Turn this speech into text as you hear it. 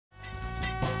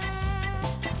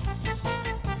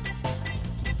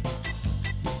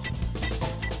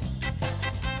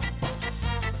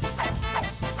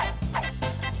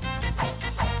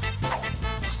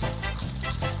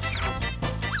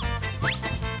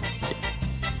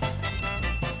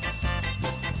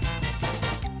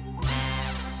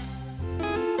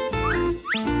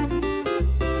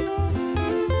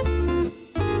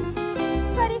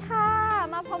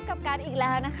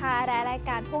ราย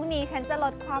การพรุ่งนี้ฉันจะล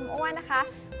ดความอ้วนนะคะ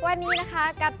วันนี้นะคะ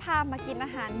กัดพามากินอา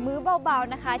หารมื้อเบา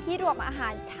ๆนะคะที่รวมอาหา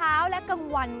รเช้าและกลาง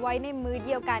วันไว้ในมื้อเ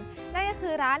ดียวกันนั่นก็คื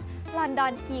อร้านลอนดอ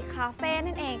นทีคาเฟ่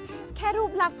นั่นเองแค่รู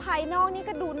ปลักษณ์ภายนอกนี่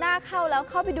ก็ดูน่าเข้าแล้ว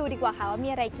เข้าไปดูดีกว่าค่ะว่ามี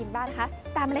อะไรกินบ้างนะคะ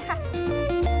ตามเลยค่ะ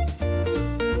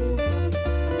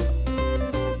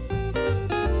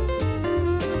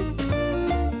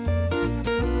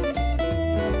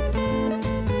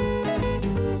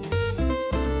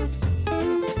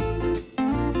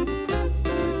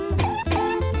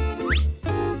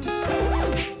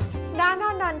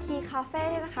ทีคาเฟ่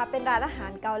เนี่ยนะคะเป็นร้านอาหา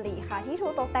รเกาหลีค่ะที่ถู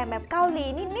กตกแต่งแบบเกาหลี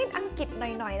นิดๆอังกฤษห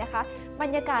น่อยๆนะคะบร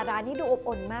รยากาศร้านนี้ดูอบ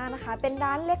อุ่นมากนะคะเป็น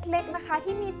ร้านเล็กๆนะคะ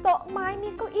ที่มีโต๊ะไม้มี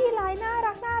เก้าอี้ลายน่า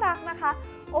รักนะคะ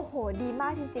โอ้โหดีมา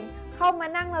กจริงๆเข้ามา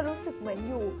นั่งแล้วรู้สึกเหมือน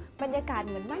อยู่บรรยากาศ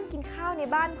เหมือนนั่งกินข้าวใน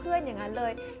บ้านเพื่อนอย่างนั้นเล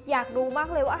ยอยากรู้มาก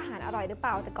เลยว่าอาหารอร่อยหรือเป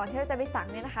ล่าแต่ก่อนที่เราจะไปสั่ง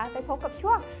เนี่ยนะคะไปพบกับ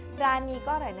ช่วงร้านนี้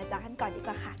ก็อร่อยนะจ๊ะกันก่อนดีก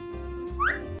ว่าค่ะ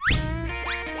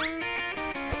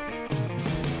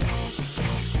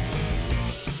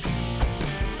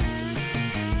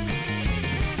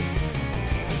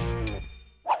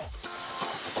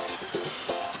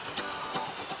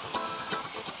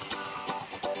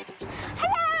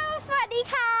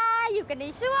ใ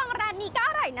นช่วงร้านนี้ก็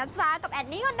อร่อยนะจ๊ะกับแอน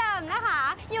นี่คนเดิมนะคะ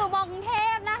อยู่กรุงเท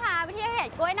พนะคะวิทยาเขต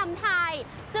กล้วยน้ำไทย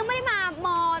ซึ่งไม่ได้มาม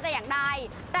อแต่อย่างใด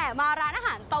แต่มาร้านอาห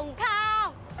ารตรงข้าม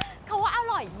เขาว่าอ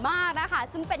ร่อยมากนะคะ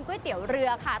ซึ่งเป็นก๋วยเตี๋ยวเรือ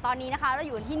ค่ะตอนนี้นะคะเรา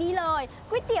อยู่ที่นี่เลย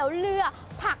ก๋วยเตี๋ยวเรือ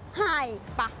ผักไห่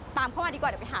ปะตามเข้ามาดีกว่า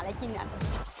เดี๋ยวไปหาอะไรกินกัน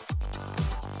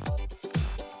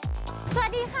สวั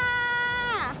สดีค่ะ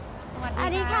สวั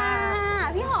สดีค่ะ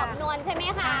พี่หอมนวลใช่ไหม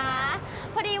คะ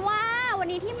พอดีว่าวัน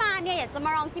นี้ที่มาเนี่ยอยากจะม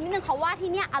าลองชิมนิดนึงเขาว่าที่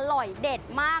นี่อร่อยเด็ด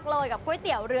มากเลยกับก๋วยเ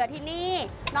ตี๋ยวเรือที่นี่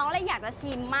น้องเลยอยากจะ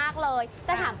ชิมมากเลยแ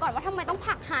ต่ถามก่อนว่าทำไมต้อง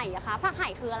ผักไห่อะคะผักไห่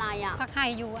คืออะไรอะผักไห่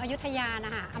อยู่อยุธยาน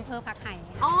ะคะอำเภอผักไห่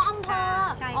อ๋ออำเภอ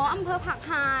อำเภอผัก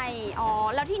ไห่อ๋อ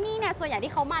แล้วที่นี่เนี่ยส่วนใหญ่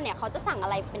ที่เขามาเนี่ยเขาจะสั่งอะ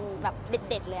ไรเป็นแบบเ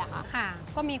ด็ดๆเลยอะคะค่ะ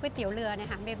ก็มีก๋วยเตี๋ยวเรือเนี่ย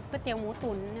ค่ะเป็นก๋วยเตี๋ยวหมู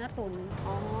ตุ๋นเนื้อตุ๋น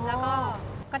แล้ว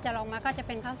ก็จะลองมาก็จะเ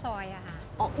ป็นข้าวซอยอะค่ะ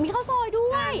มีข้าวซอยด้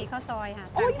วยมีข้าวซอยค่ะ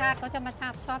ต่างชาติเขาจะมา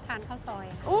ชอบทานข้าวซอย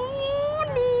โอ้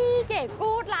ดีเก๋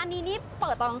กูดร้านนี้นี่เ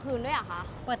ปิดตอนกลางคืนด้วยอะคะ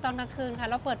เปิดตอนกลางคืนค่ะ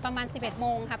เราเปิดประมาณ 11 โม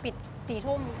งค่ะปิด 4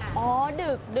 ทุ่มค่ะอ๋อ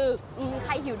ดึกใค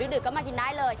รหิวดึกๆก็มากินได้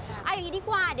เลยเอาอย่างนี้ดี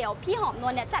กว่าเดี๋ยวพี่หอมน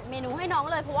วลเนี่ยจัดเมนูให้น้อง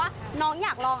เลยเพราะว่าน้องอย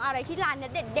ากลองอะไรที่ร้านเนี่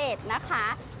ยเด็ดๆนะคะ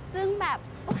ซึ่งแบบ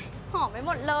หอมไปห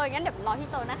มดเลยงั้นเดี๋ยวรอที่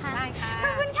โต๊ะนะคะได้ค่ะขอ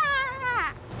บคุณค่ะ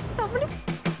จบไปเลย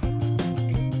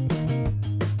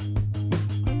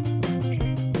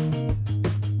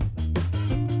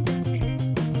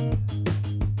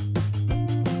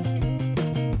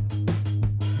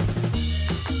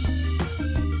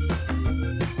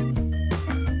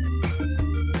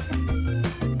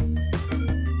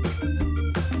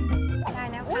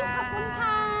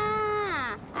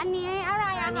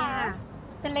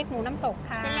เส้นเล็กหมูน้ำตก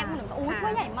ค่ะเส้นเล็กหมูน้ำตกถ้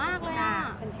วยใหญ่มากเลยอ่ะ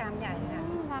เป็นชามใหญ่ค่ะ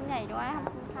ชามใหญ่ด้วยขอบ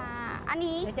คุณค่ะอัน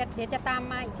นี้เดี๋ยวจะตาม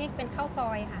มาอีกที่เป็นข้าวซ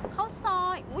อยค่ะข้าวซอ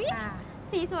ยอุ้ย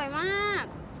สีสวยมาก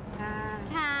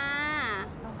ค่ะ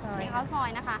ข้าวซอยนี่ข้าวซอย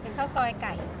นะคะเป็นข้าวซอยไ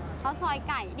ก่ข้าวซอย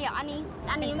ไก่เดี๋ยวอันนี้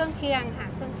เครื่องเคียงค่ะ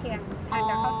เครื่องเคียงทาน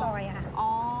กับข้าวซอยค่ะอ๋อ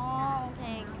โอเค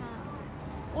ค่ะ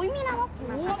อุ้ยมีน้ำม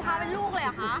ะพร้าวเป็นลูกเลยเห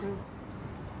รอคะ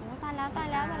โอ้ตายแ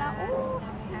ล้วโอ้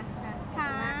ค่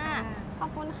ะข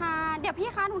อบคุณค่ะเดี๋ยวพี่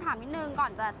คะหนูถามนิดนึงก่อ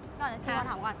นจะชิม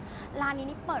ถามก่อนร้านนี้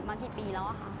นี่เปิดมากี่ปีแล้ว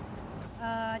อะคะ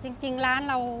จริงๆร้าน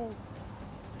เรา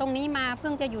ตรงนี้มาเพิ่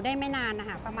งจะอยู่ได้ไม่นานนะ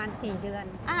คะประมาณ4 เดือน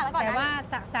แต่ว่า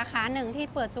สาขาหนึ่งที่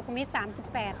เปิดสุขุมวิท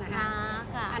38นะคะ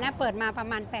อันนั้นเปิดมาประ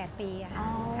มาณ8 ปี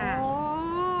ค่ะ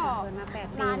เปิดมา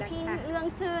8 ปีร้านพี่เรื่อง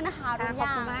ชื่อนะคะรู้ยังขอบ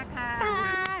คุณมากค่ะ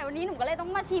วันนี้หนูก็เลยต้อ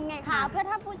งมาชิมไงคะเพื่อ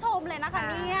ท่านผู้ชมเลยนะคะ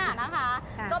เนี่ยนะคะ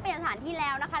ก็เปลี่ยนสถานที่แล้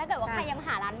วนะคะถ้าเกิดว่าใครยังห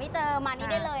าร้านไม่เจอมานี่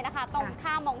ได้เลยนะคะตรง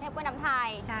ข้ามมองเทพกล้วยน้ำไทย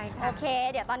ใช่ค่ะโอเค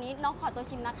เดี๋ยวตอนนี้น้องขอตัว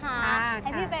ชิมนะคะใ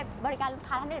ห้พี่ไปบริการลูก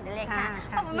ค้าท่านอื่นได้เลยค่ะ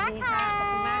ขอบคุณมากค่ะขอบ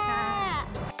คุณมากค่ะ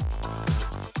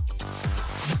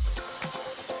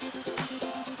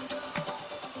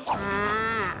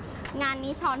งาน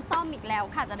นี้ช้อนซ่อมอีกแล้ว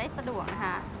ค่ะจะได้สะดวกนะค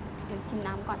ะเดี๋ยวชิม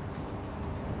น้ำก่อน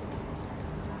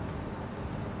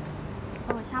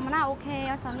ชามะนาวโอเคเ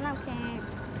อาช้อนมะนาวโอเค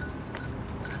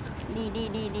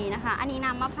ดีนะคะอันนี้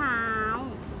น้ำมะพร้าว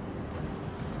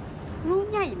ลูก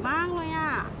ใหญ่มากเลยอ่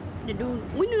ะเดี๋ยวดู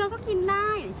อุ้ยเนื้อก็กินได้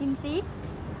เดี๋ยวชิมซิ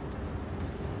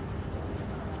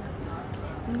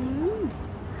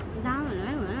ไ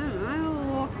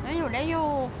ด้อยู่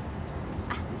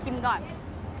อ่ะชิมก่อน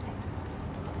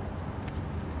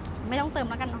ไม่ต้องเติม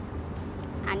แล้วกันเนาะ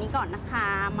อันนี้ก่อนนะคะ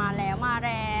มาแล้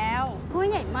วถ้วย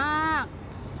ใหญ่มาก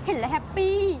เห็นแล้วแฮป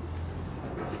ปี้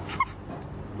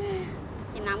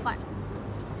ชิมน้ำก่อน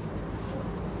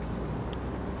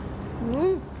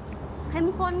เข้ม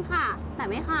ข้นค่ะแต่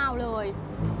ไม่คาวเลย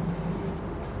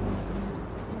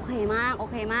โอเคมากโอ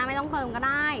เคมากไม่ต้องเติมก็ไ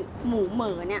ด้หมูเห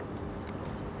ม่อเนี่ย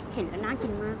เห็นแล้วน่ากิ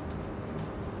นมาก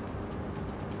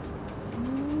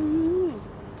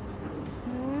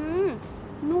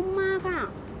นุ่มมากอ่ะ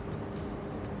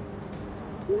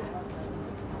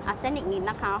เส้นอีกนิด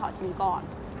นะคะขอชิมก่อน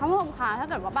ท่านผู้ชมคะถ้า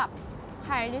เกิดว่าแบบใค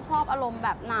รที่ชอบอารมณ์แบ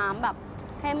บน้ำแบบ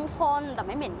เข้มข้นแต่ไ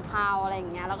ม่เหม็นคาวอะไรอย่า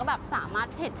งเงี้ยแล้วก็แบบสามารถ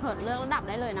เผ็ดเผิดเลือกระดับ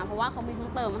ได้เลยนะเพราะว่าเขามีเครื่อ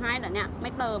งเติมให้แต่เนี่ยไ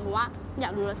ม่เติมเพราะว่าอยา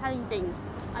กดูรสชาติจริง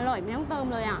ๆอร่อยไม่ต้องเติม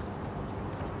เลยอ่ะ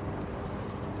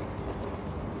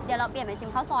เดี๋ยวเราเปลี่ยนไปชิม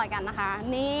ข้าวซอยกันนะคะ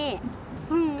นี่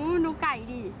ดูไก่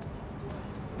ดิ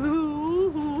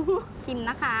ชิม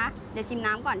นะคะเดี๋ยวชิม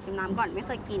น้ำก่อนไม่เ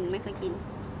คยกิน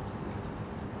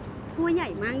ถ้วยใหญ่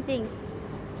มากจริง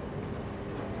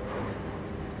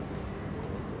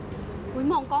อุ้ย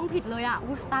มองกล้องผิดเลยอ่ะ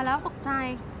อุ้ยตายแล้วตกใจ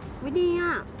วิดี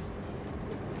อ่ะ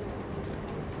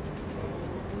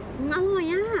อร่อย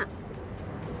อ่ะ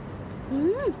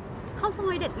ข้าวซอ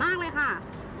ยเด็ดมากเลยค่ะ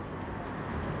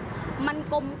มัน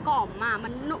กลมกล่อมอ่ะมั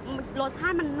นรสชา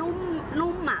ติมันนุ่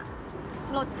มอ่ะ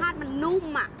รสชาติมันนุ่ม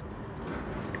อ่ะ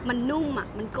มัน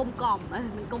กลมกล่อม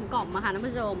มันกลมกล่อมมาค่ะท่าน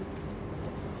ผู้ชม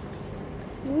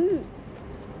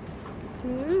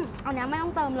อันนี้ไม่ต้อ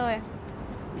งเติมเลย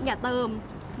อย่าเติม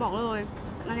บอกเลย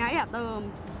อันนี้อย่าเติม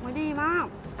ไม่ดีมาก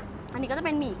อันนี้ก็จะเ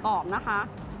ป็นหมี่กรอบนะคะ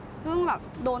ซึ่งแบบ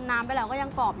โดนน้ำไปแล้วก็ยัง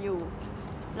กรอบอยู่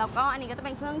แล้วก็อันนี้ก็จะเ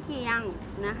ป็นเครื่องเคียง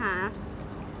นะคะ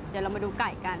เดี๋ยวเรามาดูไ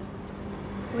ก่กัน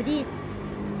ดี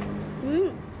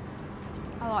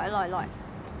อร่อย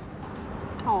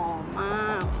หอมม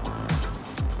าก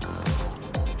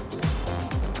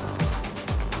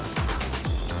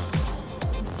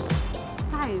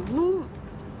ไก่นุ่ม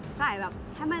ไก่แบบ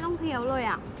แทบไม่ต้องเคี้ยวเลย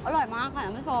อ่ะอร่อยมากค่ะท่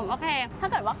านผู้ชมโอเคถ้า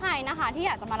เกิดว่าใครนะคะที่อ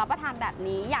ยากจะมารับประทานแบบ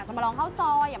นี้อยากจะมาลองข้าวซ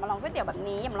อยอยากมาลองก๋วยเตี๋ยวแบบ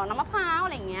นี้อยากมาลองน้ำมะพร้าวอะ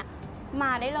ไรอย่างเงี้ยม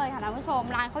าได้เลยค่ะท่านผู้ชม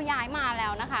ร้านเขาย้ายมาแล้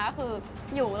วนะคะก็คือ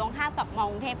อยู่ตรงข้ามกับมอ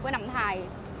กรุงเทพกล้วยน้ำไทย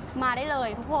มาได้เลย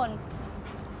ทุกคน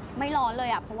ไม่ร้อนเลย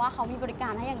อ่ะเพราะว่าเขามีบริกา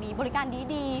รให้อย่างดีบริการ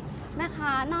ดีๆแม่ค้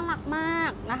าน่ารักมา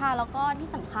กนะคะแล้วก็ที่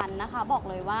สำคัญนะคะบอก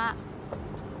เลยว่า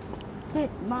เด็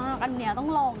ดมากอันเนี้ยต้อง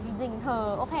ลองจริงๆเธอ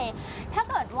โอเคถ้า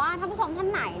เกิดว่าท่านผู้ชมท่าน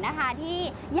ไหนนะคะที่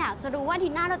อยากจะรู้ว่าอาทิ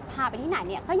ตย์หน้าเราจะพาไปที่ไหน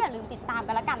เนี่ยก็อย่าลืมติดตาม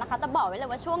กันละกันนะคะจะบอกไว้เลย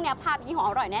ว่าช่วงเนี้ยพาไปกินของ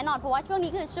อร่อยแน่นอนเพราะว่าช่วง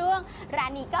นี้คือช่วงร้า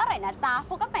นนี้ก็อร่อยนะจ๊ะพ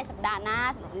บกันใหม่สัปดาห์หน้า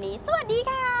สำหรับวันนี้สวัสดี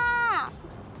ค่ะ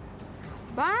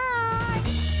บาย